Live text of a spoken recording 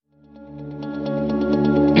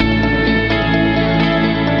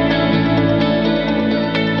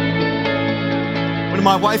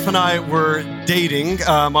My wife and I were dating.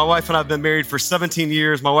 My wife and I have been married for 17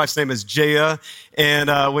 years. My wife's name is Jaya.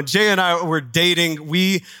 And when Jaya and I were dating,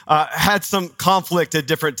 we had some conflict at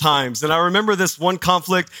different times. And I remember this one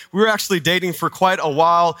conflict. We were actually dating for quite a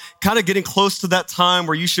while, kind of getting close to that time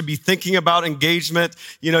where you should be thinking about engagement.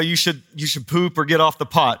 You know, you should poop or get off the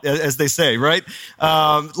pot, as they say, right?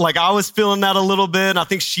 Like I was feeling that a little bit. I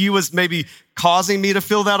think she was maybe causing me to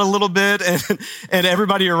feel that a little bit. And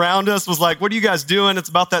everybody around us was like, what are you guys doing? It's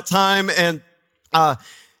about that time. And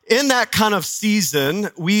in that kind of season,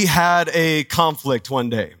 we had a conflict one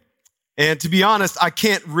day. And to be honest, I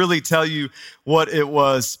can't really tell you what it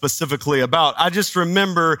was specifically about. I just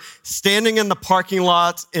remember standing in the parking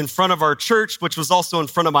lot in front of our church, which was also in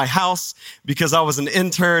front of my house because I was an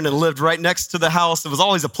intern and lived right next to the house. It was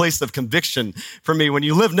always a place of conviction for me. When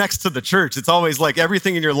you live next to the church, it's always like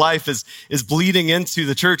everything in your life is bleeding into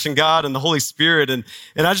the church and God and the Holy Spirit. And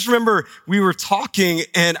I just remember we were talking,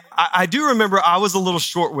 and I do remember I was a little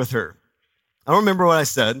short with her. I don't remember what I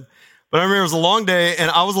said. But I remember it was a long day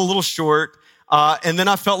and I was a little short. And then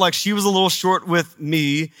I felt like she was a little short with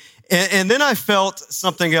me. And then I felt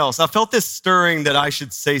something else. I felt this stirring that I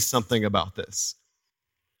should say something about this.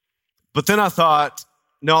 But then I thought,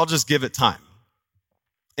 no, I'll just give it time.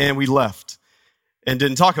 And we left and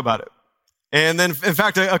didn't talk about it. And then, in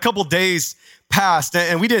fact, a couple days passed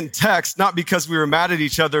and we didn't text, not because we were mad at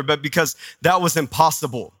each other, but because that was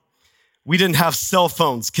impossible. We didn't have cell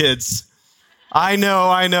phones, kids. I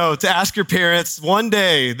know. To ask your parents, one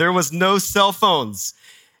day there was no cell phones.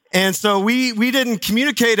 And so we didn't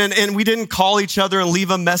communicate and we didn't call each other and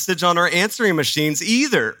leave a message on our answering machines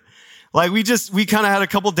either. Like we kind of had a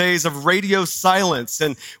couple days of radio silence,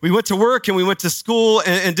 and we went to work and we went to school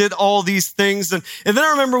and did all these things. And then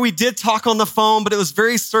I remember we did talk on the phone, but it was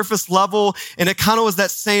very surface level and it kind of was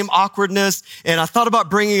that same awkwardness. And I thought about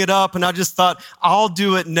bringing it up and I just thought, I'll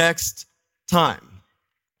do it next time.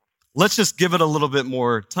 Let's just give it a little bit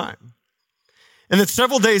more time. And then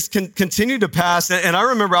several days continued to pass. And I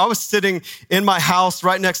remember I was sitting in my house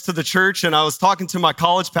right next to the church and I was talking to my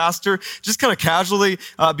college pastor just kind of casually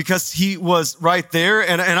because he was right there.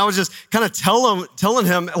 And I was just kind of telling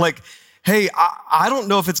him like, hey, I don't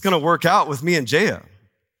know if it's going to work out with me and Jaya.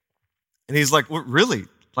 And he's like, well, really?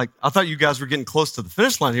 Like, I thought you guys were getting close to the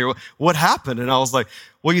finish line here. What happened? And I was like,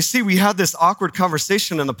 well, you see, we had this awkward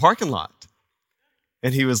conversation in the parking lot.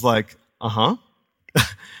 And he was like, uh-huh.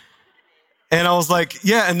 And I was like,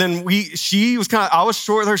 yeah. And then I was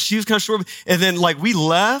short with her. She was kind of short. And then like we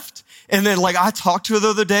left. And then like I talked to her the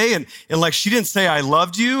other day and like she didn't say I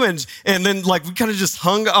loved you. And then like we kind of just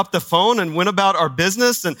hung up the phone and went about our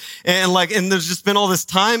business. And there's just been all this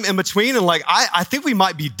time in between. And like, I think we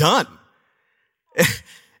might be done.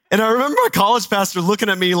 And I remember my college pastor looking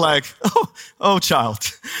at me like, oh child.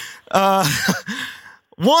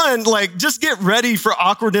 One, like, just get ready for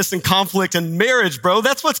awkwardness and conflict and marriage, bro.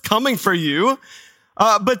 That's what's coming for you.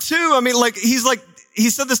 But two, I mean, like, he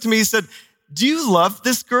said this to me. He said, do you love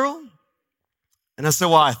this girl? And I said,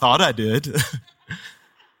 well, I thought I did.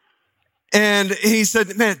 And he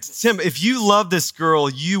said, man, Tim, if you love this girl,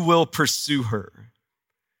 you will pursue her.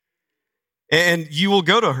 And you will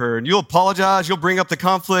go to her and you'll apologize. You'll bring up the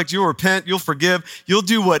conflict. You'll repent. You'll forgive. You'll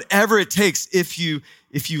do whatever it takes if you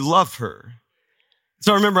love her.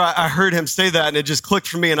 So I remember I heard him say that and it just clicked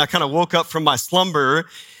for me and I kind of woke up from my slumber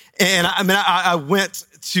and I went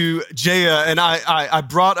to Jaya and I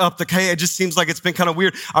brought up hey, it just seems like it's been kind of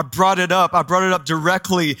weird. I brought it up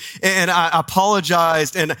directly and I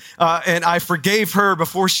apologized and I forgave her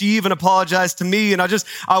before she even apologized to me. And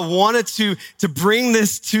I wanted to bring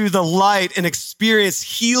this to the light and experience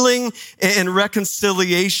healing and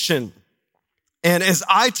reconciliation. And as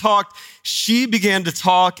I talked, she began to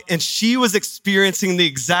talk and she was experiencing the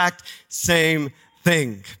exact same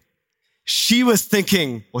thing. She was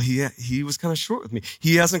thinking, well, he was kind of short with me.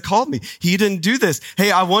 He hasn't called me. He didn't do this.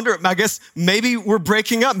 Hey, I guess maybe we're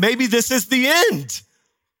breaking up. Maybe this is the end.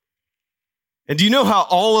 And do you know how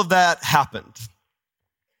all of that happened?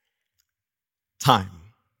 Time.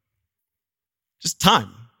 Just time.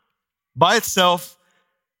 By itself,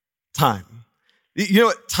 time. You know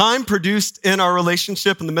what time produced in our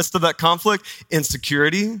relationship in the midst of that conflict?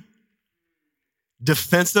 Insecurity,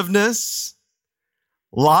 defensiveness,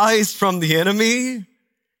 lies from the enemy,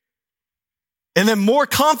 and then more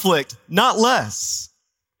conflict, not less.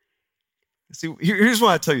 See, here's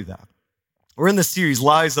why I tell you that. We're in the series,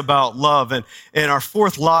 Lies About Love, and our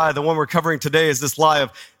fourth lie, the one we're covering today, is this lie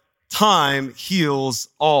of time heals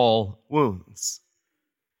all wounds.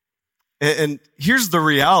 And here's the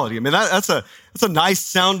reality. I mean, that's a nice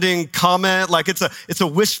sounding comment. Like it's a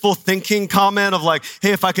wishful thinking comment of like,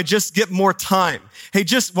 hey, if I could just get more time. Hey,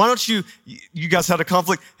 why don't you guys had a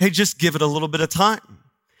conflict. Hey, just give it a little bit of time.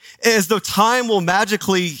 As though time will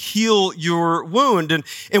magically heal your wound.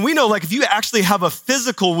 And we know, like, if you actually have a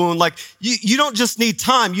physical wound, like you don't just need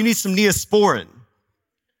time, you need some Neosporin,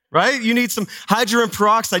 right? You need some hydrogen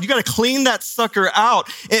peroxide. You got to clean that sucker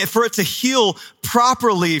out for it to heal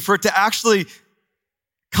properly, for it to actually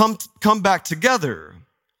come back together.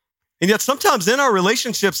 And yet sometimes in our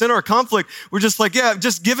relationships, in our conflict, we're just like, yeah,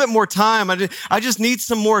 just give it more time. I just need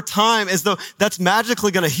some more time, as though that's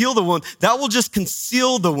magically going to heal the wound. That will just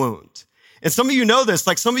conceal the wound. And some of you know this,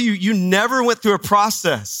 like some of you never went through a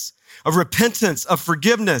process of repentance, of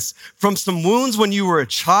forgiveness from some wounds when you were a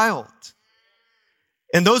child.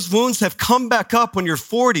 And those wounds have come back up when you're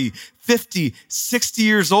 40, 50, 60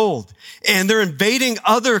 years old. And they're invading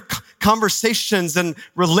other conversations and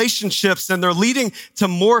relationships, and they're leading to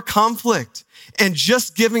more conflict. And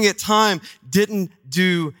just giving it time didn't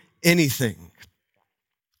do anything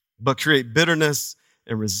but create bitterness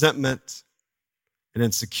and resentment and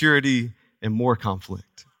insecurity and more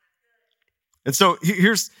conflict. And so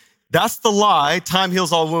that's the lie. Time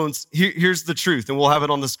heals all wounds. Here's the truth, and we'll have it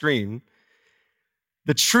on the screen.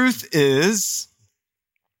 The truth is,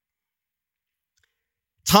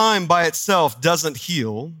 time by itself doesn't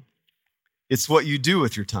heal. It's what you do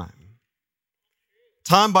with your time.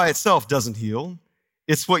 Time by itself doesn't heal.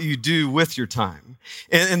 It's what you do with your time.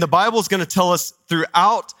 And the Bible is going to tell us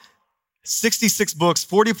throughout 66 books,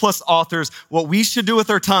 40 plus authors, what we should do with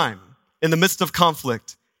our time in the midst of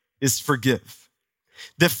conflict is forgive.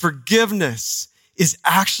 That forgiveness is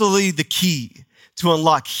actually the key to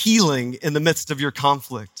unlock healing in the midst of your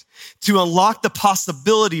conflict, to unlock the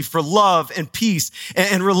possibility for love and peace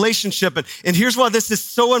and relationship. And here's why this is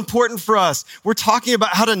so important for us. We're talking about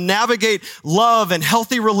how to navigate love and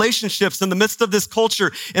healthy relationships in the midst of this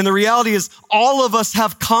culture. And the reality is all of us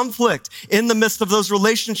have conflict in the midst of those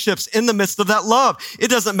relationships, in the midst of that love. It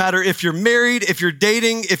doesn't matter if you're married, if you're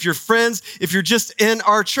dating, if you're friends, if you're just in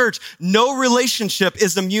our church. No relationship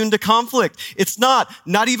is immune to conflict. It's not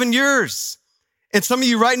even yours. And some of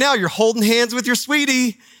you right now, you're holding hands with your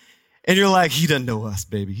sweetie and you're like, he doesn't know us,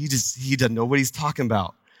 baby. He doesn't know what he's talking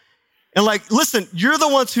about. And like, listen, you're the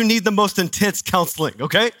ones who need the most intense counseling,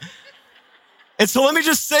 okay? And so let me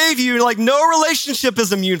just say to you, like, no relationship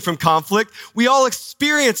is immune from conflict. We all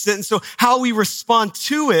experience it. And so how we respond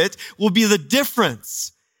to it will be the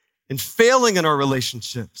difference in failing in our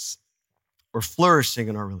relationships or flourishing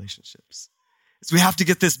in our relationships. So we have to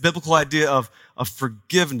get this biblical idea of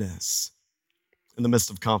forgiveness in the midst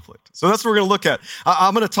of conflict. So that's what we're going to look at.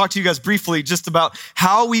 I'm going to talk to you guys briefly just about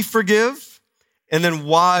how we forgive and then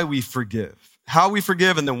why we forgive. How we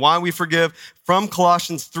forgive and then why we forgive from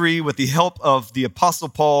Colossians 3 with the help of the Apostle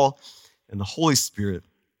Paul and the Holy Spirit.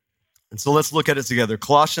 And so let's look at it together.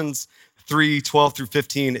 Colossians 3, 12 through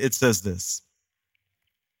 15, it says this.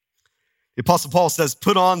 The Apostle Paul says,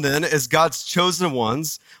 put on then as God's chosen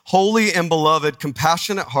ones, holy and beloved,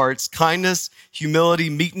 compassionate hearts, kindness, humility,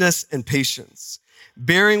 meekness, and patience,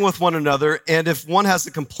 bearing with one another, and if one has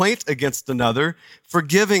a complaint against another,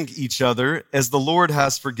 forgiving each other as the Lord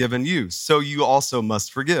has forgiven you, so you also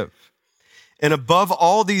must forgive. And above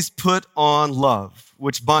all these put on love,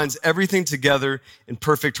 which binds everything together in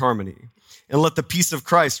perfect harmony. And let the peace of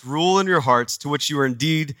Christ rule in your hearts, to which you are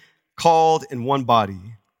indeed called in one body.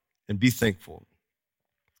 And be thankful.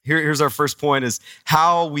 Here's our first point is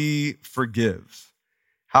how we forgive.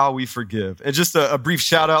 How we forgive. And just a brief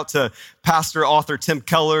shout out to pastor, author Tim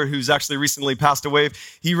Keller, who's actually recently passed away.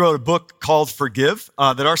 He wrote a book called Forgive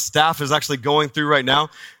that our staff is actually going through right now.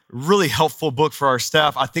 Really helpful book for our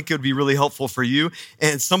staff. I think it would be really helpful for you.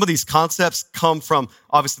 And some of these concepts come from,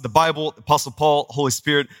 obviously, the Bible, Apostle Paul, Holy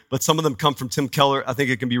Spirit, but some of them come from Tim Keller. I think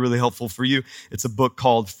it can be really helpful for you. It's a book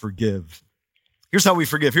called Forgive. Here's how we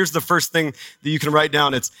forgive. Here's the first thing that you can write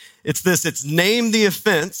down. It's name the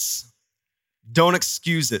offense, don't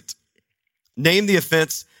excuse it. Name the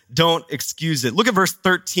offense, don't excuse it. Look at verse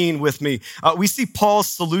 13 with me. We see Paul's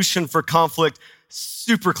solution for conflict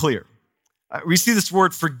super clear. We see this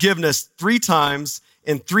word forgiveness 3 times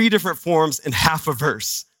in 3 different forms in half a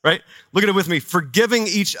verse, right? Look at it with me. Forgiving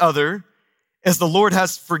each other as the Lord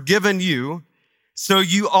has forgiven you, so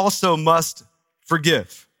you also must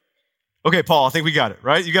forgive. Okay, Paul, I think we got it,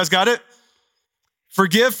 right? You guys got it?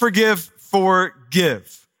 Forgive, forgive.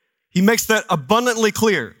 He makes that abundantly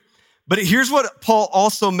clear. But here's what Paul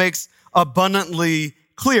also makes abundantly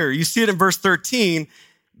clear. You see it in verse 13,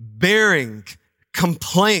 bearing,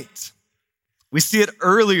 complaint, We see it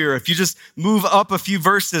earlier. If you just move up a few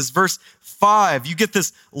verses, verse 5, you get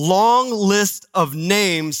this long list of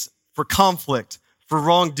names for conflict, for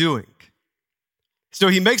wrongdoing. So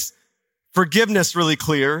he makes forgiveness really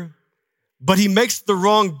clear, but he makes the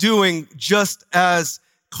wrongdoing just as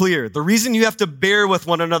clear. The reason you have to bear with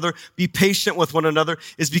one another, be patient with one another,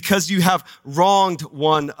 is because you have wronged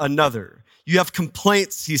one another. You have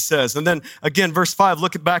complaints, he says. And then again, verse 5,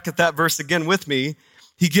 look back at that verse again with me.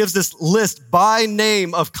 He gives this list by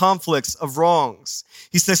name of conflicts, of wrongs.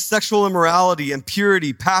 He says sexual immorality,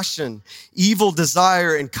 impurity, passion, evil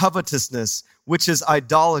desire, and covetousness, which is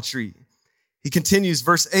idolatry. He continues,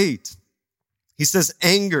 verse 8. He says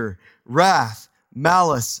anger, wrath,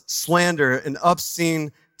 malice, slander, and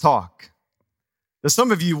obscene talk. Now,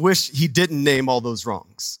 some of you wish he didn't name all those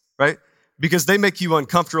wrongs, right? Because they make you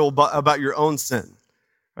uncomfortable about your own sin.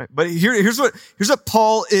 Right? But here's what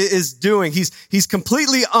Paul is doing. He's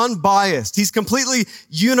completely unbiased. He's completely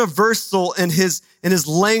universal in his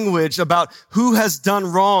language about who has done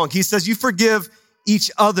wrong. He says, you forgive each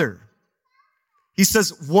other. He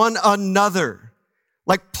says, one another.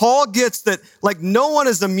 Like Paul gets that, like no one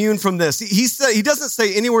is immune from this. He doesn't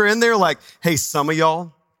say anywhere in there like, hey, some of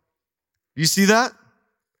y'all. You see that?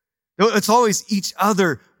 It's always each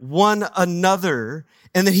other, one another.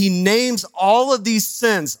 And then he names all of these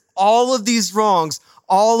sins, all of these wrongs,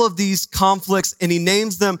 all of these conflicts, and he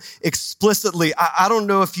names them explicitly. I don't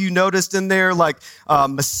know if you noticed in there, like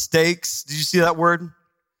mistakes. Did you see that word?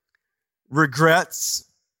 Regrets,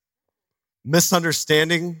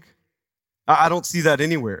 misunderstanding. I don't see that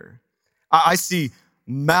anywhere. I see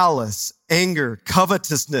malice, anger,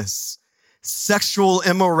 covetousness, sexual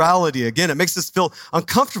immorality. Again, it makes us feel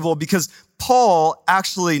uncomfortable because Paul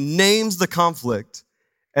actually names the conflict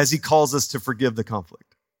as he calls us to forgive the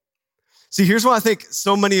conflict. See, here's why I think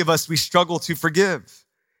so many of us, we struggle to forgive,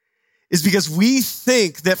 is because we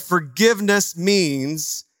think that forgiveness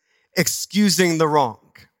means excusing the wrong.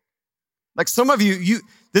 Like some of you,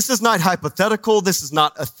 this is not hypothetical. This is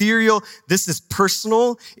not ethereal. This is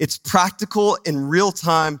personal. It's practical in real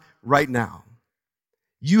time right now.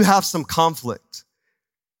 You have some conflict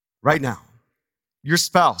right now. Your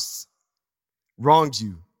spouse wronged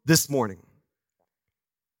you this morning.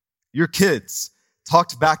 Your kids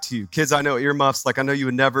talked back to you. Kids, I know, earmuffs, like I know you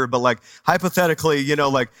would never, but like hypothetically,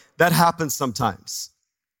 like that happens sometimes.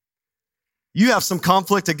 You have some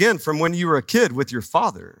conflict again from when you were a kid with your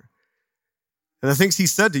father and the things he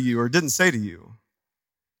said to you or didn't say to you.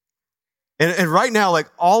 And right now, like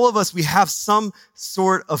all of us, we have some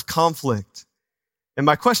sort of conflict. And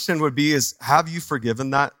my question would be is, have you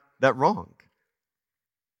forgiven that wrong?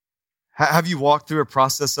 Have you walked through a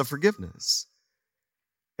process of forgiveness?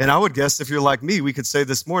 And I would guess if you're like me, we could say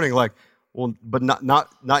this morning, like, well, but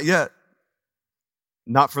not yet.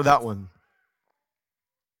 Not for that one.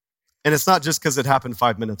 And it's not just because it happened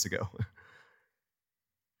 5 minutes ago.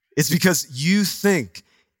 It's because you think,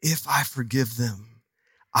 if I forgive them,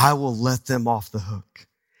 I will let them off the hook.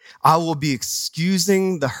 I will be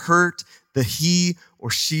excusing the hurt that he or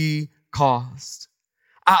she caused.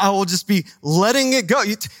 I will just be letting it go.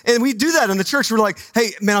 And we do that in the church. We're like,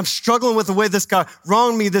 hey, man, I'm struggling with the way this guy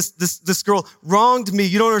wronged me. This girl wronged me.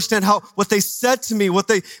 You don't understand what they said to me, what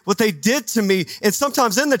they did to me. And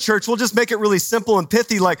sometimes in the church, we'll just make it really simple and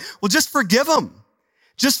pithy. Like, well, just forgive them.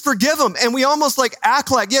 Just forgive them. And we almost like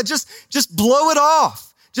act like, yeah, just blow it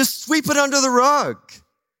off. Just sweep it under the rug.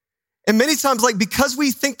 And many times, like, because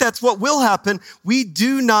we think that's what will happen, we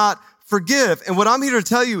do not forgive. And what I'm here to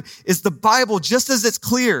tell you is the Bible, just as it's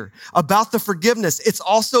clear about the forgiveness, it's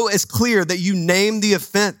also as clear that you name the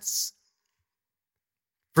offense.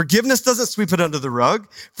 Forgiveness doesn't sweep it under the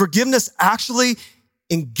rug. Forgiveness actually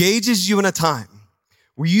engages you in a time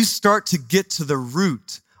where you start to get to the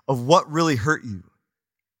root of what really hurt you.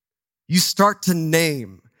 You start to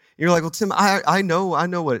name. You're like, well, Tim, I know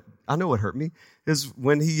what hurt me is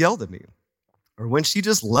when he yelled at me or when she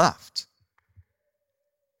just left.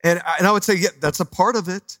 And I would say, yeah, that's a part of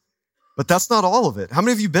it, but that's not all of it. How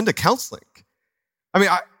many of you been to counseling? I mean,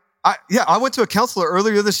 I went to a counselor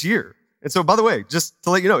earlier this year. And so, by the way, just to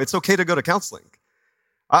let you know, it's okay to go to counseling.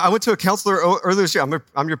 I went to a counselor earlier this year.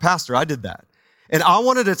 I'm your pastor. I did that. And I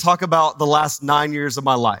wanted to talk about the last 9 years of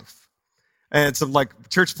my life and some like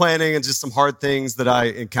church planning and just some hard things that I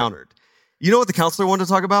encountered. You know what the counselor wanted to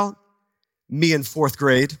talk about? Me in 4th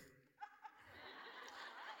grade.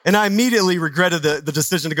 And I immediately regretted the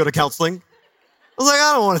decision to go to counseling. I was like,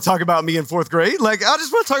 I don't want to talk about me in 4th grade. Like, I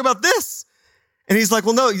just want to talk about this. And he's like,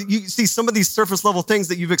 well, no, you see some of these surface level things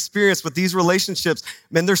that you've experienced with these relationships,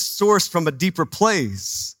 man, they're sourced from a deeper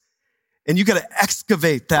place. And you got to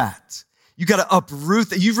excavate that. You got to uproot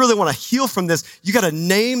that. You really want to heal from this. You got to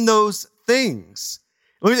name those things.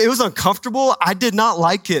 It was uncomfortable. I did not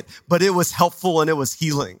like it, but it was helpful and it was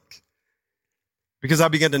healing because I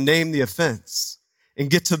began to name the offense and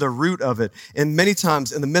get to the root of it. And many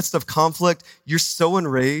times in the midst of conflict, you're so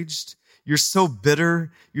enraged, you're so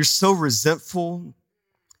bitter, you're so resentful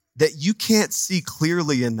that you can't see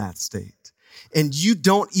clearly in that state. And you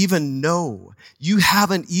don't even know, you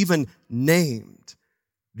haven't even named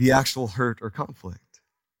the actual hurt or conflict.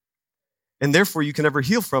 And therefore, you can never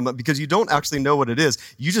heal from it because you don't actually know what it is.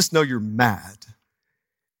 You just know you're mad.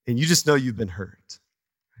 And you just know you've been hurt.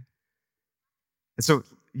 And so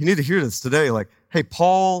you need to hear this today. Like, hey,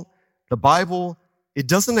 Paul, the Bible, it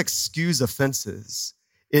doesn't excuse offenses.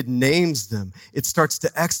 It names them. It starts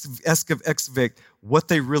to excavate what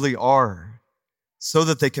they really are so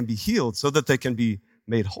that they can be healed, so that they can be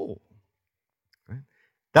made whole. Right?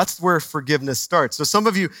 That's where forgiveness starts. So some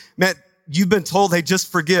of you, man, you've been told, hey,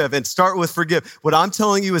 just forgive and start with forgive. What I'm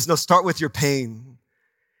telling you is no, start with your pain.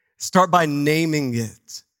 Start by naming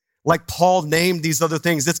it. Like Paul named these other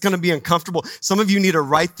things. It's going to be uncomfortable. Some of you need to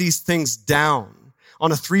write these things down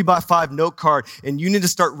on a 3x5 note card, and you need to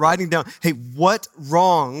start writing down, hey, what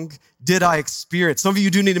wrong did I experience? Some of you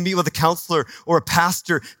do need to meet with a counselor or a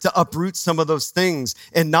pastor to uproot some of those things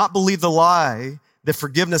and not believe the lie that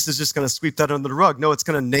forgiveness is just going to sweep that under the rug. No, it's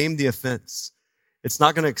going to name the offense. It's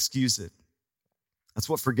not going to excuse it. That's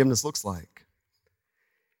what forgiveness looks like.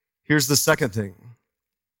 Here's the second thing.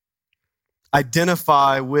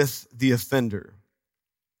 Identify with the offender.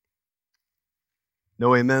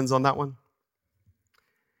 No amens on that one?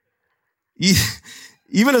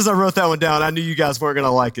 Even as I wrote that one down, I knew you guys weren't going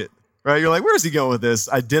to like it, right? You're like, where's he going with this?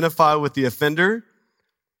 Identify with the offender.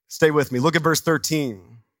 Stay with me. Look at verse 13.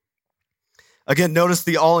 Again, notice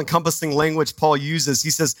the all-encompassing language Paul uses. He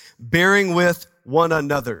says, bearing with one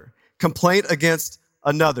another, complaint against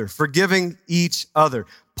another, forgiving each other.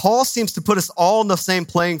 Paul seems to put us all in the same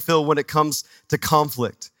playing field when it comes to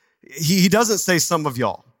conflict. He doesn't say some of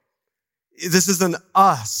y'all. This is an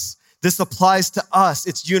us. This applies to us.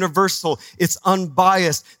 It's universal. It's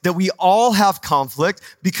unbiased that we all have conflict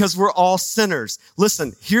because we're all sinners.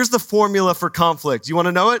 Listen, here's the formula for conflict. You want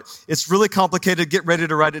to know it? It's really complicated. Get ready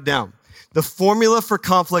to write it down. The formula for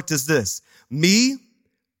conflict is this: me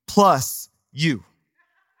plus you.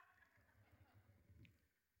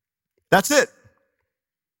 That's it.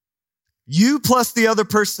 You plus the other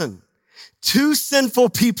person. Two sinful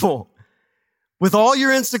people with all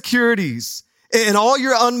your insecurities and all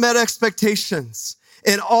your unmet expectations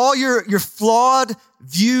and all your flawed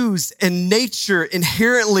views and nature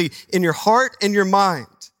inherently in your heart and your mind.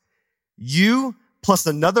 You plus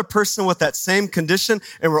another person with that same condition,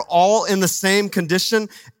 and we're all in the same condition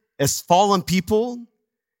as fallen people.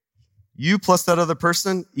 You plus that other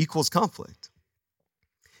person equals conflict.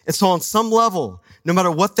 And so on some level, no matter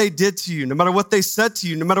what they did to you, no matter what they said to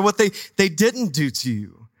you, no matter what they didn't do to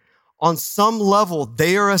you, on some level,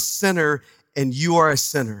 they are a sinner and you are a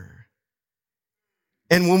sinner.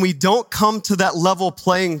 And when we don't come to that level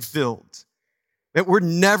playing field, we're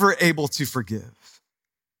never able to forgive.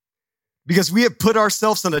 Because we have put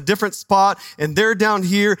ourselves in a different spot and they're down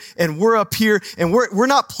here and we're up here and we're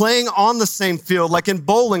not playing on the same field like in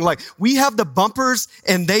bowling. Like we have the bumpers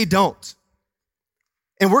and they don't.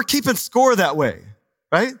 And we're keeping score that way,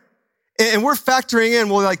 right? And we're factoring in,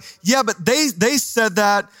 well, like, yeah, but they said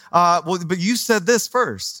that, but you said this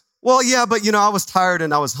first. Well, yeah, but I was tired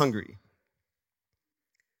and I was hungry.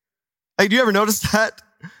 Hey, do you ever notice that?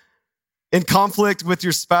 In conflict with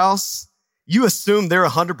your spouse, you assume they're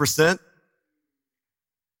 100%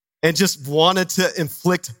 and just wanted to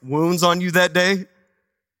inflict wounds on you that day.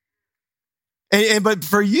 But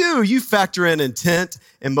for you factor in intent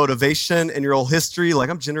and motivation and your whole history. Like,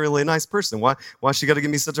 I'm generally a nice person. Why she got to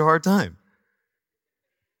give me such a hard time?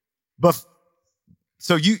 But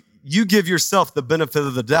so you give yourself the benefit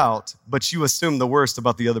of the doubt, but you assume the worst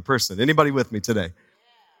about the other person. Anybody with me today?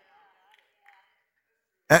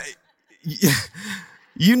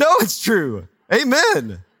 You know it's true.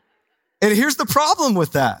 Amen. And here's the problem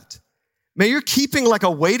with that. Man, you're keeping like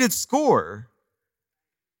a weighted score.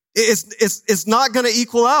 It's not going to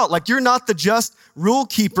equal out. Like you're not the just rule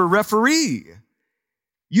keeper referee.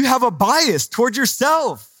 You have a bias toward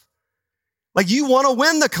yourself. Like you want to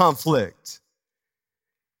win the conflict.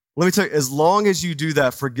 Let me tell you, as long as you do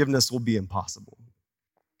that, forgiveness will be impossible.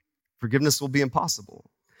 Forgiveness will be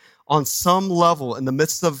impossible. On some level, in the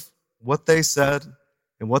midst of what they said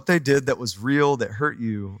and what they did that was real, that hurt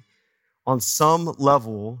you, on some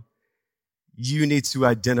level, you need to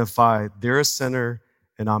identify they're a sinner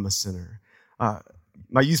and I'm a sinner.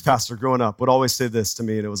 My youth pastor growing up would always say this to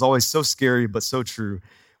me, and it was always so scary, but so true.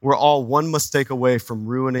 We're all one mistake away from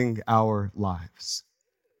ruining our lives.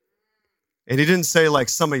 And he didn't say like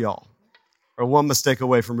some of y'all are one mistake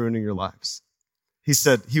away from ruining your lives. He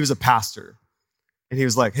said, he was a pastor, and he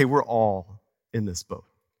was like, hey, we're all in this boat.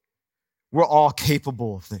 We're all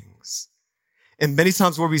capable of things. And many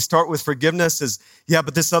times where we start with forgiveness is, yeah,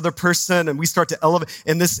 but this other person, and we start to elevate,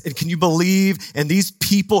 and can you believe, and these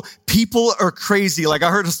people are crazy. Like I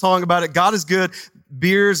heard a song about it, God is good,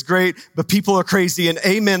 beer is great, but people are crazy, and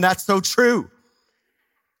amen, that's so true.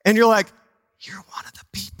 And you're like, you're one of the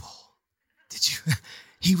people.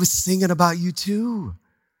 He was singing about you too.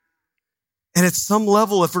 And at some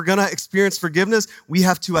level, if we're gonna experience forgiveness, we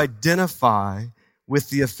have to identify with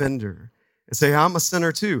the offender and say, I'm a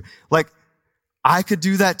sinner too. Like, I could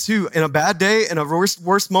do that too. In a bad day, in a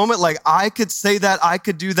worst moment, like I could say that, I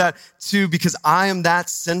could do that too because I am that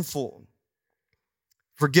sinful.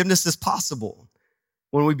 Forgiveness is possible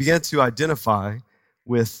when we begin to identify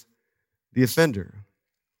with the offender.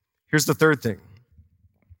 Here's the third thing.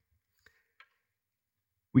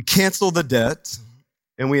 We cancel the debt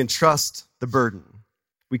and we entrust the burden.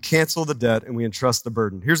 We cancel the debt and we entrust the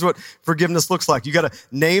burden. Here's what forgiveness looks like. You got to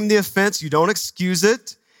name the offense. You don't excuse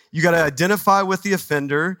it. You got to identify with the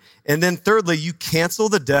offender. And then thirdly, you cancel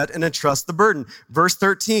the debt and entrust the burden. Verse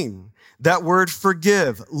 13, that word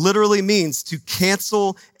forgive literally means to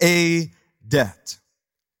cancel a debt,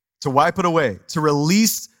 to wipe it away, to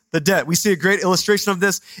release the debt. We see a great illustration of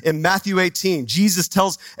this in Matthew 18. Jesus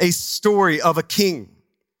tells a story of a king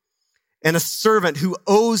and a servant who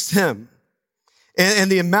owes him.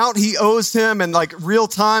 And the amount he owes him in like real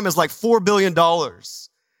time is like $4 billion.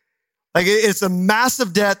 Like it's a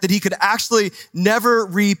massive debt that he could actually never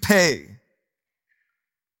repay.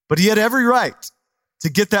 But he had every right to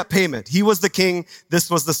get that payment. He was the king.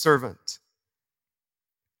 This was the servant.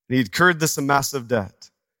 And he incurred this massive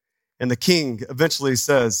debt. And the king eventually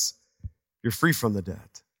says, you're free from the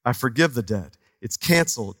debt. I forgive the debt. It's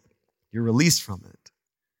canceled. You're released from it.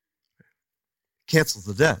 Cancel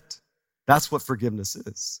the debt. That's what forgiveness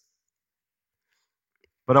is.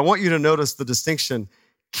 But I want you to notice the distinction.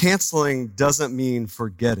 Canceling doesn't mean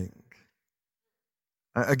forgetting.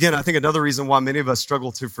 Again, I think another reason why many of us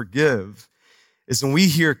struggle to forgive is when we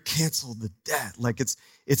hear cancel the debt, like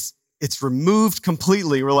it's removed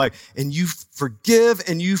completely. We're like, and you forgive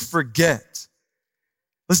and you forget.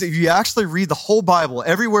 Listen, if you actually read the whole Bible,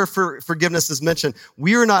 everywhere forgiveness is mentioned,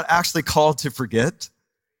 we are not actually called to forget.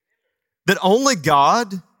 That only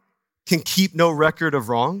God can keep no record of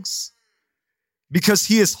wrongs because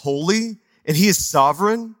he is holy and he is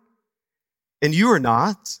sovereign and you are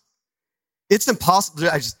not. It's impossible.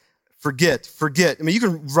 I just forget. I mean, you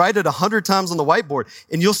can write it 100 times on the whiteboard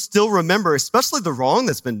and you'll still remember, especially the wrong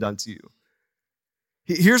that's been done to you.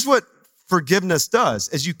 Here's what forgiveness does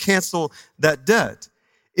as you cancel that debt.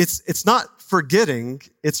 It's not forgetting,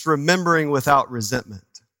 it's remembering without resentment.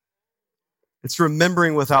 It's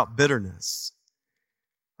remembering without bitterness.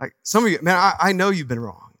 Like some of you, man, I know you've been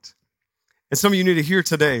wronged. And some of you need to hear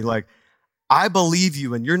today, like, I believe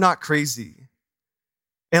you and you're not crazy.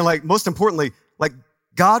 And like, most importantly, like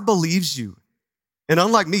God believes you. And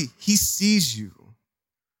unlike me, he sees you.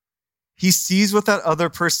 He sees what that other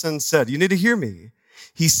person said. You need to hear me.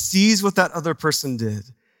 He sees what that other person did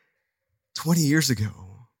 20 years ago,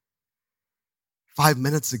 5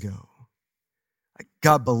 minutes ago. Like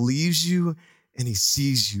God believes you and he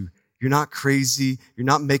sees you. You're not crazy. You're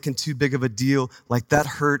not making too big of a deal. Like that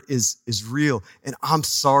hurt is real. And I'm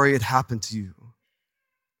sorry it happened to you.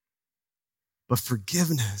 But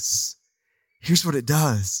forgiveness, here's what it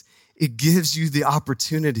does. It gives you the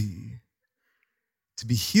opportunity to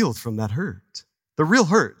be healed from that hurt, the real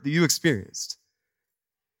hurt that you experienced.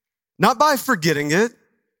 Not by forgetting it,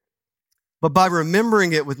 but by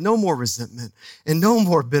remembering it with no more resentment and no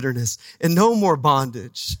more bitterness and no more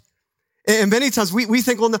bondage. And many times we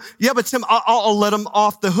think, well, no, yeah, but Tim, I'll let him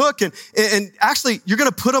off the hook. And actually, you're going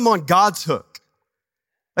to put him on God's hook.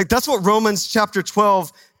 Like that's what Romans chapter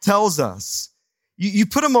 12 tells us. You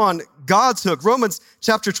put him on God's hook. Romans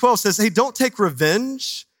chapter 12 says, hey, don't take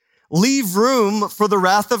revenge. Leave room for the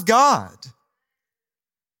wrath of God.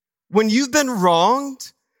 When you've been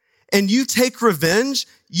wronged and you take revenge,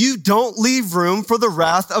 you don't leave room for the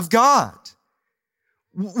wrath of God.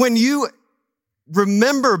 When you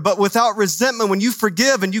remember, but without resentment, when you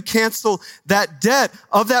forgive and you cancel that debt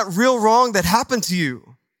of that real wrong that happened to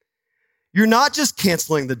you, you're not just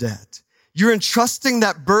canceling the debt. You're entrusting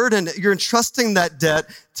that burden, you're entrusting that debt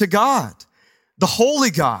to God, the holy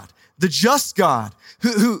God, the just God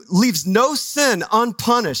who leaves no sin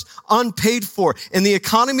unpunished, unpaid for. In the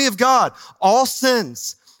economy of God, all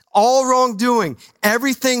sins, all wrongdoing,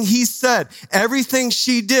 everything he said, everything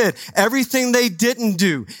she did, everything they didn't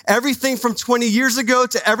do, everything from 20 years ago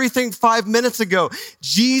to everything 5 minutes ago,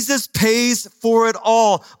 Jesus pays for it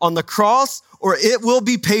all on the cross, or it will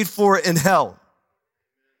be paid for in hell.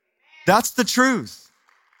 That's the truth.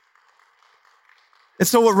 And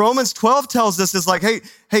so what Romans 12 tells us is like,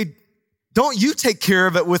 hey, don't you take care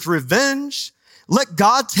of it with revenge. Let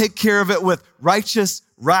God take care of it with righteous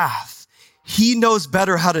wrath. He knows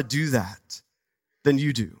better how to do that than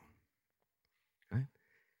you do. Okay?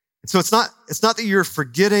 And so it's not that you're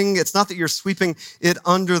forgetting. It's not that you're sweeping it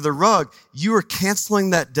under the rug. You are canceling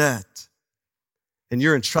that debt and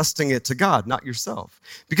you're entrusting it to God, not yourself.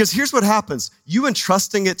 Because here's what happens. You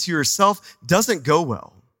entrusting it to yourself doesn't go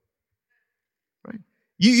well. Right?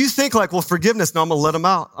 You think like, well, forgiveness, no, I'm going to let him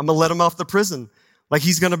out. I'm going to let him off the prison. Like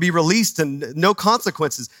he's going to be released and no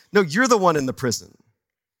consequences. No, you're the one in the prison.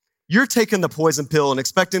 You're taking the poison pill and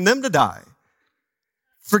expecting them to die.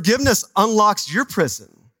 Forgiveness unlocks your prison.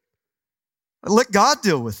 Let God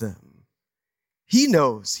deal with them. He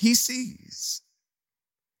knows, he sees.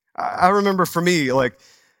 I remember for me, like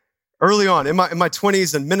early on in my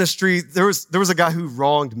 20s in ministry, there was a guy who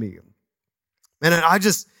wronged me.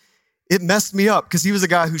 And it messed me up because he was a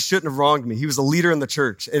guy who shouldn't have wronged me. He was a leader in the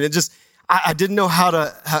church. And I didn't know how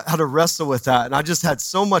to wrestle with that. And I just had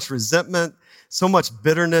so much resentment, so much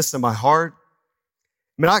bitterness in my heart.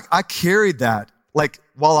 I mean, I carried that like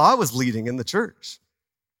while I was leading in the church.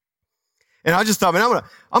 And I just thought, man,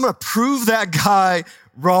 I'm gonna prove that guy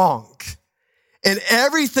wrong. And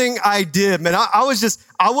everything I did, man, I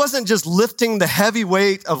wasn't just lifting the heavy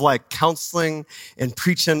weight of like counseling and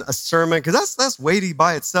preaching a sermon, because that's weighty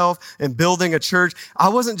by itself, and building a church. I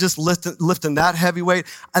wasn't just lifting that heavy weight.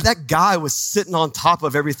 That guy was sitting on top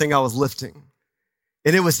of everything I was lifting.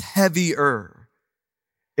 And it was heavier.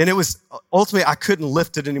 And it was, ultimately, I couldn't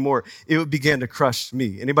lift it anymore. It began to crush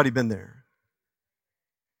me. Anybody been there?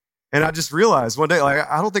 And I just realized one day, like,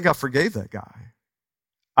 I don't think I forgave that guy.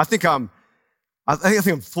 I think I'm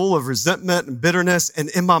full of resentment and bitterness. And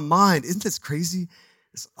in my mind, isn't this crazy?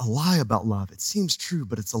 It's a lie about love. It seems true,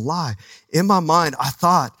 but it's a lie. In my mind, I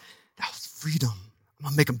thought, that was freedom. I'm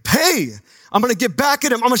gonna make him pay. I'm gonna get back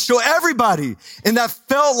at him. I'm gonna show everybody. And that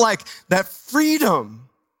felt like that freedom.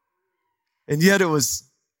 And yet it was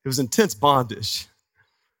intense bondage.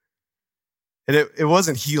 And it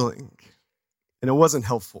wasn't healing. And it wasn't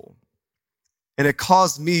helpful. And it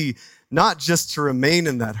caused me not just to remain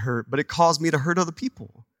in that hurt, but it caused me to hurt other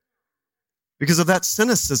people. Because of that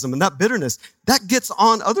cynicism and that bitterness, that gets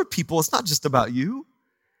on other people. It's not just about you.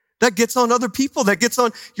 That gets on other people. That gets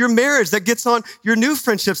on your marriage. That gets on your new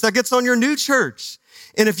friendships. That gets on your new church.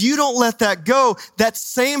 And if you don't let that go, that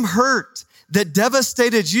same hurt that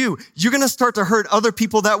devastated you, you're going to start to hurt other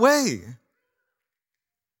people that way.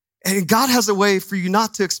 And God has a way for you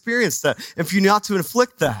not to experience that and for you not to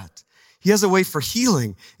inflict that. He has a way for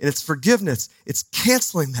healing, and it's forgiveness. It's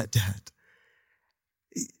canceling that debt.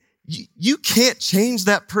 You can't change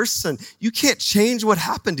that person. You can't change what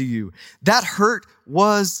happened to you. That hurt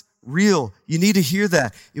was real. You need to hear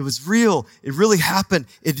that. It was real. It really happened.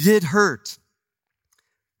 It did hurt.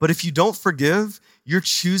 But if you don't forgive, you're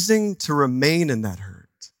choosing to remain in that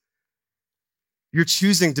hurt. You're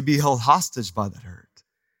choosing to be held hostage by that hurt.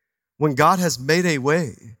 When God has made a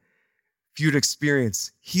way for you to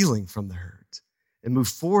experience healing from the hurt and move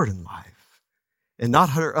forward in life and not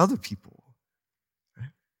hurt other people. Right?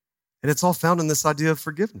 And it's all found in this idea of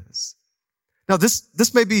forgiveness. Now,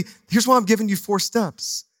 this may be, here's why I'm giving you 4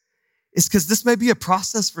 steps. It's because this may be a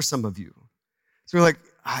process for some of you. So you're like,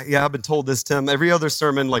 yeah, I've been told this, Tim. Every other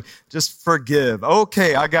sermon, like, just forgive.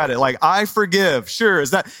 Okay, I got it. Like, I forgive. Sure.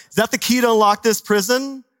 Is that the key to unlock this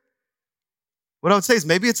prison? What I would say is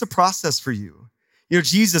maybe it's a process for you. You know,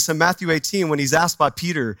 Jesus in Matthew 18, when he's asked by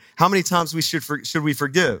Peter, how many times should we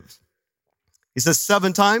forgive? He says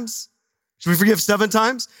 7 times. Should we forgive 7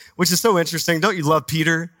 times? Which is so interesting. Don't you love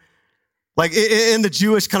Peter? Like in the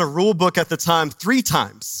Jewish kind of rule book at the time, 3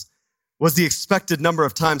 times was the expected number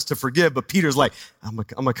of times to forgive. But Peter's like, I'm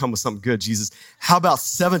gonna come with something good, Jesus. How about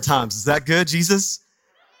 7 times? Is that good, Jesus?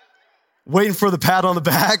 Waiting for the pat on the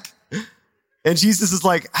back. And Jesus is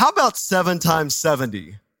like, how about 7 times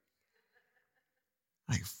 70?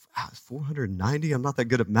 Like 490? I'm not that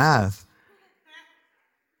good at math.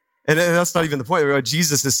 And that's not even the point.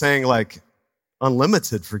 Jesus is saying like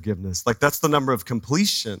unlimited forgiveness. Like that's the number of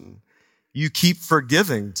completion. You keep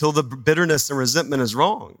forgiving till the bitterness and resentment is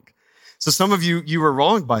wrong. So some of you were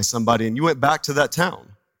wronged by somebody and you went back to that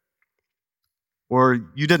town. Or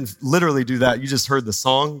you didn't literally do that. You just heard the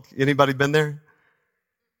song. Anybody been there?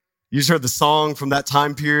 You just heard the song from that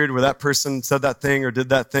time period where that person said that thing or did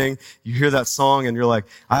that thing. You hear that song and you're like,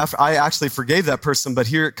 I actually forgave that person, but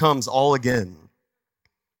here it comes all again.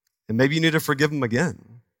 And maybe you need to forgive them again.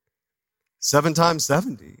 7 times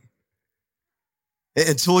 70.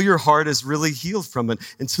 Until your heart is really healed from it,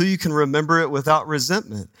 until you can remember it without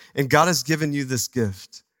resentment. And God has given you this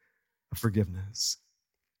gift of forgiveness.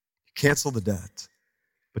 You cancel the debt,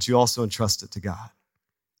 but you also entrust it to God.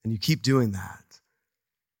 And you keep doing that.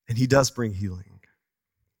 And he does bring healing.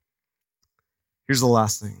 Here's the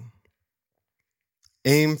last thing.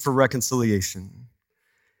 Aim for reconciliation.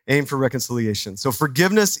 Aim for reconciliation. So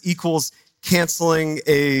forgiveness equals canceling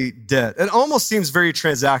a debt. It almost seems very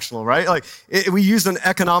transactional, right? Like we use an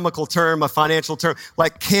economical term, a financial term,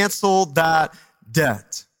 like cancel that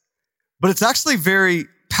debt. But it's actually very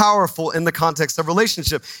powerful in the context of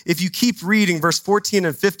relationship. If you keep reading verse 14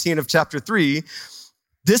 and 15 of chapter 3,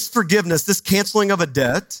 this forgiveness, this canceling of a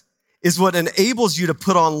debt is what enables you to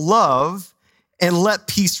put on love and let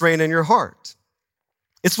peace reign in your heart.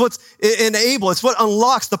 It's what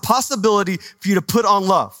unlocks the possibility for you to put on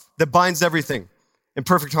love that binds everything in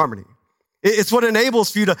perfect harmony. It's what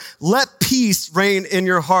enables for you to let peace reign in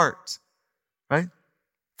your heart, right?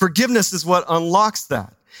 Forgiveness is what unlocks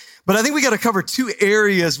that. But I think we got to cover 2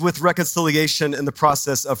 areas with reconciliation in the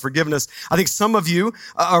process of forgiveness. I think some of you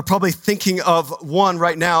are probably thinking of one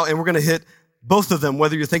right now, and we're going to hit both of them,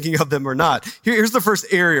 whether you're thinking of them or not. Here's the first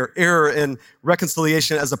error in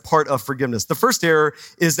reconciliation as a part of forgiveness. The first error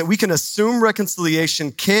is that we can assume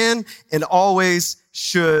reconciliation can and always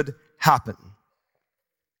should happen.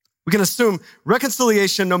 We can assume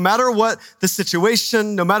reconciliation, no matter what the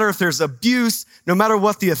situation, no matter if there's abuse, no matter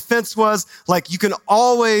what the offense was, like you can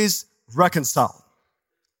always reconcile.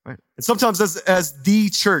 Right? And sometimes as the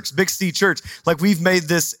church, Big C church, like we've made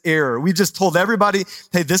this error. We've just told everybody,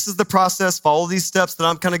 hey, this is the process, follow these steps that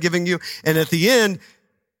I'm kind of giving you. And at the end,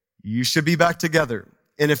 you should be back together.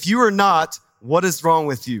 And if you are not, what is wrong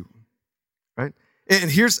with you? Right? And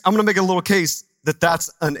I'm going to make a little case that that's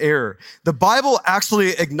an error. The Bible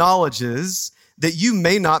actually acknowledges that you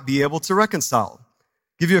may not be able to reconcile. I'll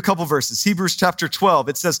give you a couple verses. Hebrews chapter 12,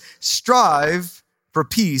 it says, strive for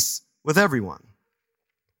peace with everyone.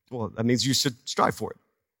 Well, that means you should strive for it.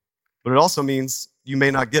 But it also means you may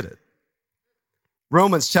not get it.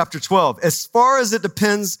 Romans chapter 12, as far as it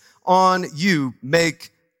depends on you,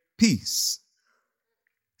 make peace.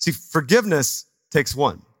 See, forgiveness takes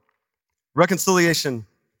 1. Reconciliation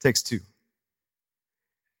takes 2.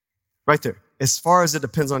 Right there. As far as it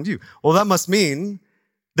depends on you. Well, that must mean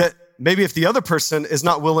that maybe if the other person is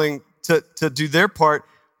not willing to do their part,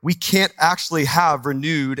 we can't actually have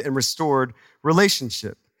renewed and restored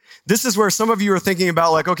relationship. This is where some of you are thinking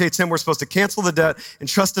about like, okay, Tim, we're supposed to cancel the debt and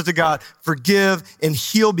trust it to God, forgive and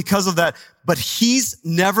heal because of that. But he's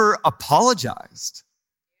never apologized.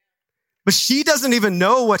 But she doesn't even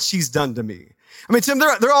know what she's done to me. I mean, Tim,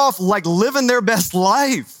 they're off like living their best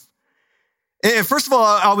life. And first of all,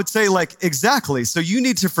 I would say like, exactly. So you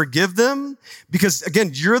need to forgive them because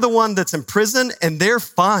again, you're the one that's in prison and they're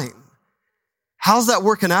fine. How's that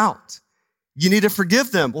working out? You need to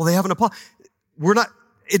forgive them. Well, they haven't apologized.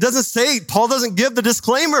 It doesn't say, Paul doesn't give the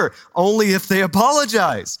disclaimer, only if they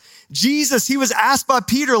apologize. Jesus, he was asked by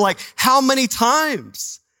Peter, like, how many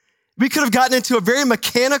times? We could have gotten into a very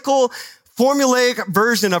mechanical, formulaic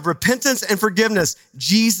version of repentance and forgiveness.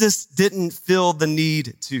 Jesus didn't feel the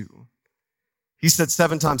need to. He said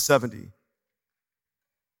 7 times 70.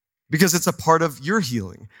 Because it's a part of your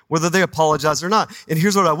healing, whether they apologize or not. And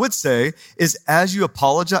here's what I would say is as you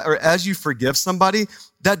apologize or as you forgive somebody,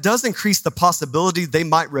 that does increase the possibility they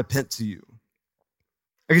might repent to you.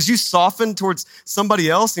 Because you soften towards somebody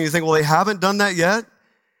else and you think, well, they haven't done that yet.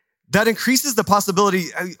 That increases the possibility,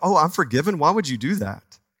 oh, I'm forgiven. Why would you do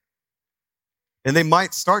that? And they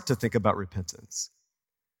might start to think about repentance.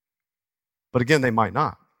 But again, they might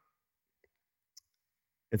not.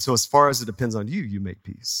 And so as far as it depends on you, you make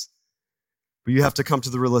peace. But you have to come to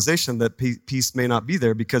the realization that peace may not be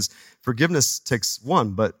there because forgiveness takes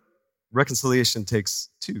 1, but reconciliation takes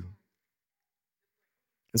 2.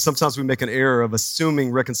 And sometimes we make an error of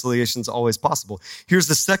assuming reconciliation is always possible. Here's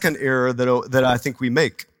the second error that I think we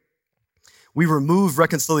make. We remove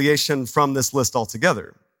reconciliation from this list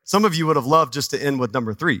altogether. Some of you would have loved just to end with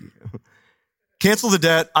number 3. Cancel the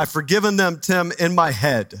debt. I've forgiven them, Tim, in my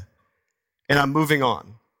head, and I'm moving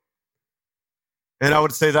on. And I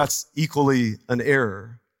would say that's equally an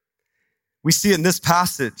error. We see in this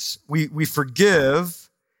passage, we forgive,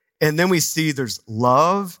 and then we see there's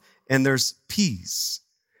love and there's peace.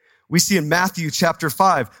 We see in Matthew chapter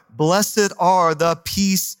 5, blessed are the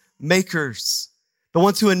peacemakers, the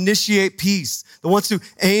ones who initiate peace, the ones who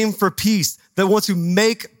aim for peace, the ones who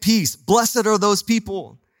make peace. Blessed are those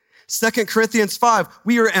people. 2 Corinthians 5,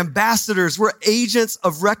 we are ambassadors. We're agents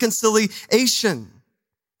of reconciliation.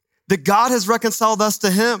 That God has reconciled us to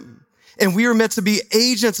him. And we are meant to be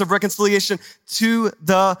agents of reconciliation to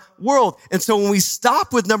the world. And so when we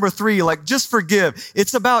stop with number 3, like just forgive,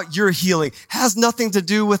 it's about your healing. Has nothing to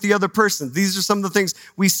do with the other person. These are some of the things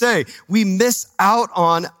we say. We miss out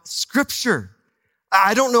on scripture.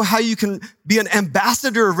 I don't know how you can be an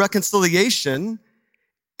ambassador of reconciliation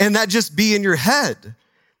and that just be in your head.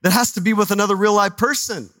 That has to be with another real life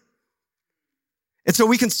person. And so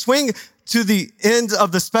we can swing to the end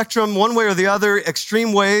of the spectrum one way or the other,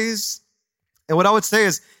 extreme ways. And what I would say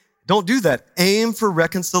is, don't do that. Aim for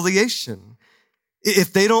reconciliation.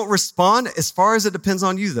 If they don't respond, as far as it depends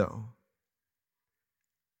on you, though,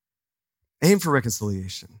 aim for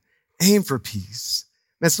reconciliation. Aim for peace.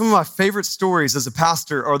 Man, some of my favorite stories as a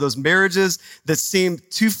pastor are those marriages that seem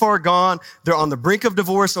too far gone. They're on the brink of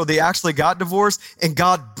divorce or they actually got divorced and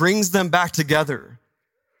God brings them back together.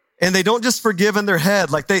 And they don't just forgive in their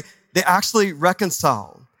head, like they actually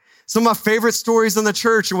reconcile. Some of my favorite stories in the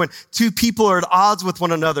church are when two people are at odds with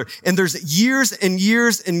one another and there's years and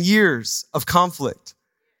years and years of conflict.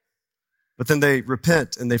 But then they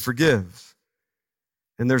repent and they forgive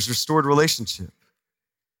and there's restored relationship.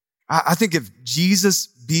 I think if Jesus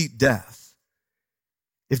beat death,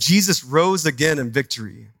 if Jesus rose again in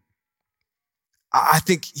victory, I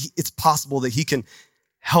think it's possible that he can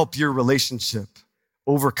help your relationship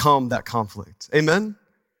overcome that conflict. Amen?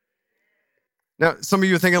 Now, some of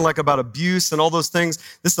you are thinking like about abuse and all those things.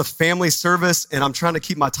 This is a family service and I'm trying to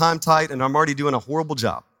keep my time tight and I'm already doing a horrible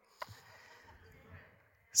job.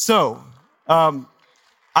 So, thank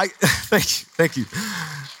you.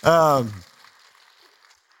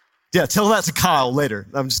 Yeah, tell that to Kyle later.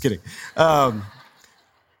 I'm just kidding. No,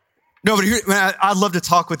 but here, man, I'd love to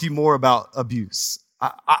talk with you more about abuse.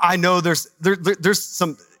 I know there's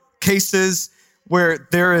some cases where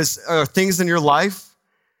there is things in your life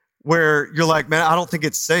where you're like, man, I don't think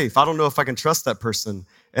it's safe. I don't know if I can trust that person.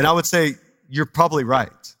 And I would say you're probably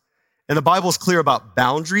right. And the Bible's clear about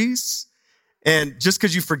boundaries. And just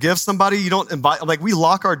because you forgive somebody, you don't invite, like we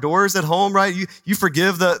lock our doors at home, right? You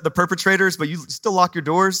forgive the perpetrators, but you still lock your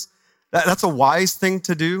doors. That's a wise thing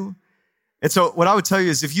to do. And so what I would tell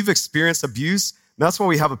you is if you've experienced abuse, that's why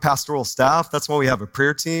we have a pastoral staff. That's why we have a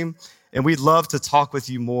prayer team. And we'd love to talk with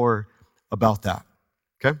you more about that,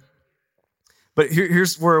 okay? But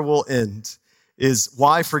here's where we'll end, is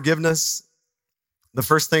why forgiveness? The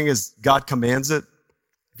first thing is God commands it.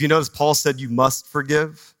 If you notice, Paul said you must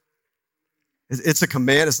forgive. It's a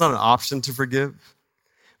command. It's not an option to forgive.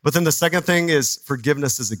 But then the second thing is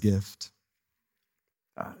forgiveness is a gift.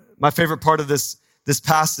 My favorite part of this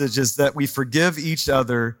passage is that we forgive each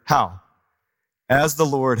other, how? As the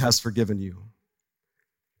Lord has forgiven you.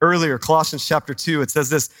 Earlier, Colossians chapter 2, it says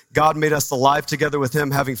this, God made us alive together with him,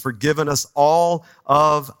 having forgiven us all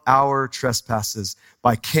of our trespasses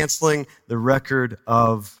by canceling the record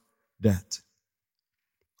of debt.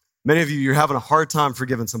 Many of you, you're having a hard time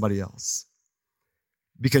forgiving somebody else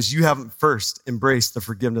because you haven't first embraced the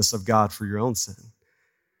forgiveness of God for your own sin,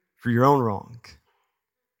 for your own wrong.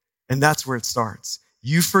 And that's where it starts.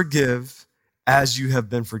 You forgive as you have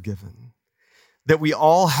been forgiven. That we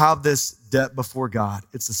all have this debt before God.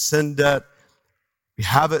 It's a sin debt. We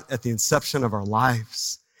have it at the inception of our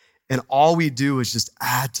lives. And all we do is just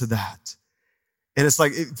add to that. And it's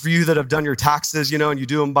like for you that have done your taxes, and you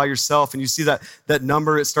do them by yourself and you see that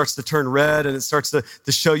number, it starts to turn red and it starts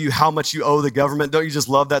to show you how much you owe the government. Don't you just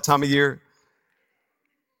love that time of year?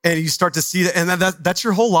 And you start to see that, and that's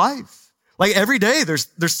your whole life. Like every day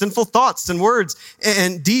there's sinful thoughts and words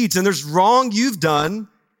and deeds, and there's wrong you've done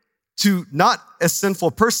to not a sinful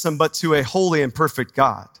person, but to a holy and perfect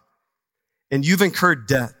God. And you've incurred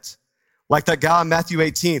debt. Like that guy in Matthew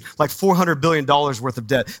 18, like $400 billion worth of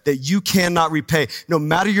debt that you cannot repay. No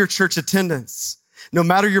matter your church attendance, no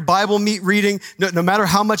matter your Bible reading, no matter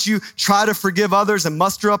how much you try to forgive others and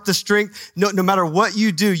muster up the strength, no matter what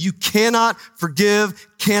you do, you cannot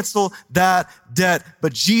cancel that debt.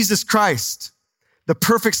 But Jesus Christ, the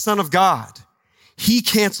perfect Son of God, he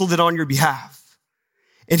canceled it on your behalf.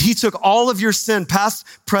 And he took all of your sin, past,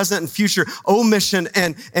 present, and future, omission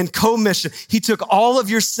and commission. He took all of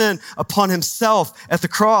your sin upon himself at the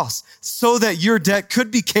cross so that your debt could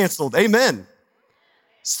be canceled. Amen.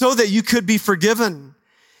 So that you could be forgiven.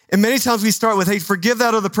 And many times we start with, hey, forgive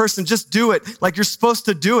that other person. Just do it like you're supposed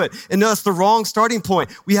to do it. And no, that's the wrong starting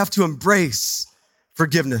point. We have to embrace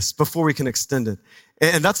forgiveness before we can extend it.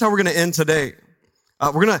 And that's how we're going to end today.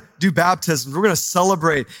 We're going to do baptism. We're going to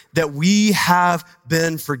celebrate that we have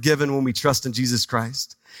been forgiven when we trust in Jesus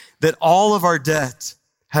Christ, that all of our debt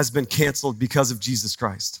has been canceled because of Jesus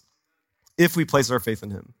Christ, if we place our faith in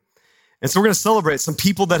him. And so we're going to celebrate some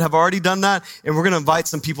people that have already done that, and we're going to invite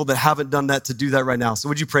some people that haven't done that to do that right now. So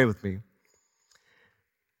would you pray with me?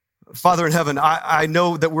 Father in heaven, I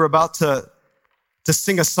know that we're about to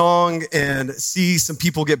sing a song and see some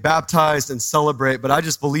people get baptized and celebrate, but I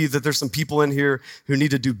just believe that there's some people in here who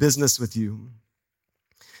need to do business with you.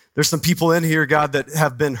 There's some people in here, God, that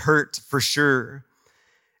have been hurt for sure,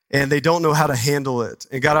 and they don't know how to handle it.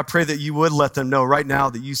 And God, I pray that you would let them know right now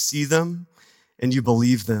that you see them and you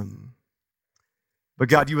believe them. But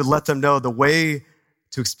God, you would let them know the way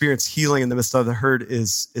to experience healing in the midst of the hurt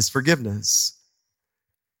is forgiveness.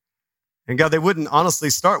 And God, they wouldn't honestly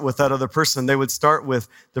start with that other person. They would start with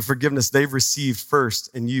the forgiveness they've received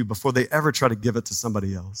first in you before they ever try to give it to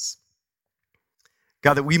somebody else.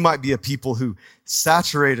 God, that we might be a people who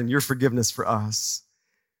saturate in your forgiveness for us.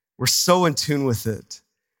 We're so in tune with it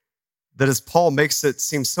that as Paul makes it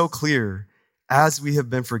seem so clear, as we have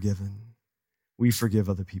been forgiven, we forgive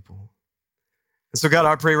other people. And so God,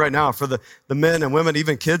 I pray right now for the men and women,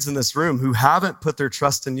 even kids in this room who haven't put their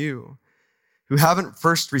trust in you, who haven't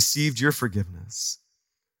first received your forgiveness.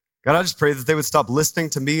 God, I just pray that they would stop listening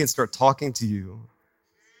to me and start talking to you.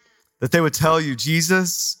 That they would tell you,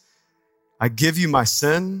 Jesus, I give you my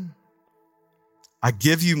sin. I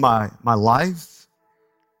give you my life.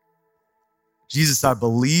 Jesus, I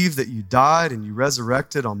believe that you died and you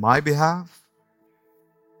resurrected on my behalf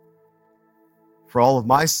for all of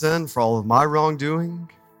my sin, for all of my wrongdoing.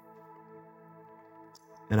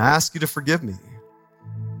 And I ask you to forgive me.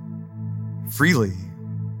 Freely,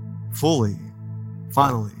 fully,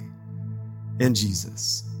 finally, in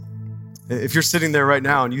Jesus. If you're sitting there right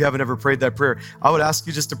now and you haven't ever prayed that prayer, I would ask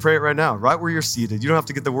you just to pray it right now, right where you're seated. You don't have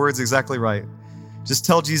to get the words exactly right. Just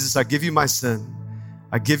tell Jesus, I give you my sin.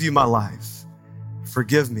 I give you my life.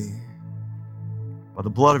 Forgive me by the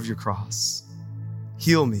blood of your cross.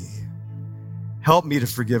 Heal me. Help me to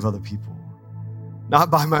forgive other people, not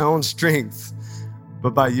by my own strength,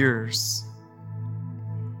 but by yours.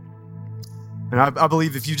 And I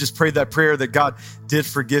believe if you just prayed that prayer that God did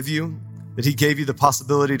forgive you, that he gave you the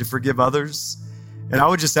possibility to forgive others. And I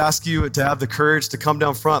would just ask you to have the courage to come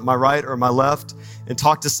down front, my right or my left, and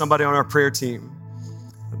talk to somebody on our prayer team.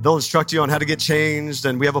 They'll instruct you on how to get changed,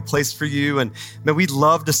 and we have a place for you. And man, we'd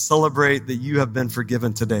love to celebrate that you have been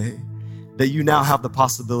forgiven today, that you now have the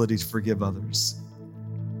possibility to forgive others.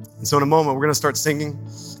 And so in a moment, we're going to start singing,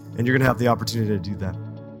 and you're going to have the opportunity to do that.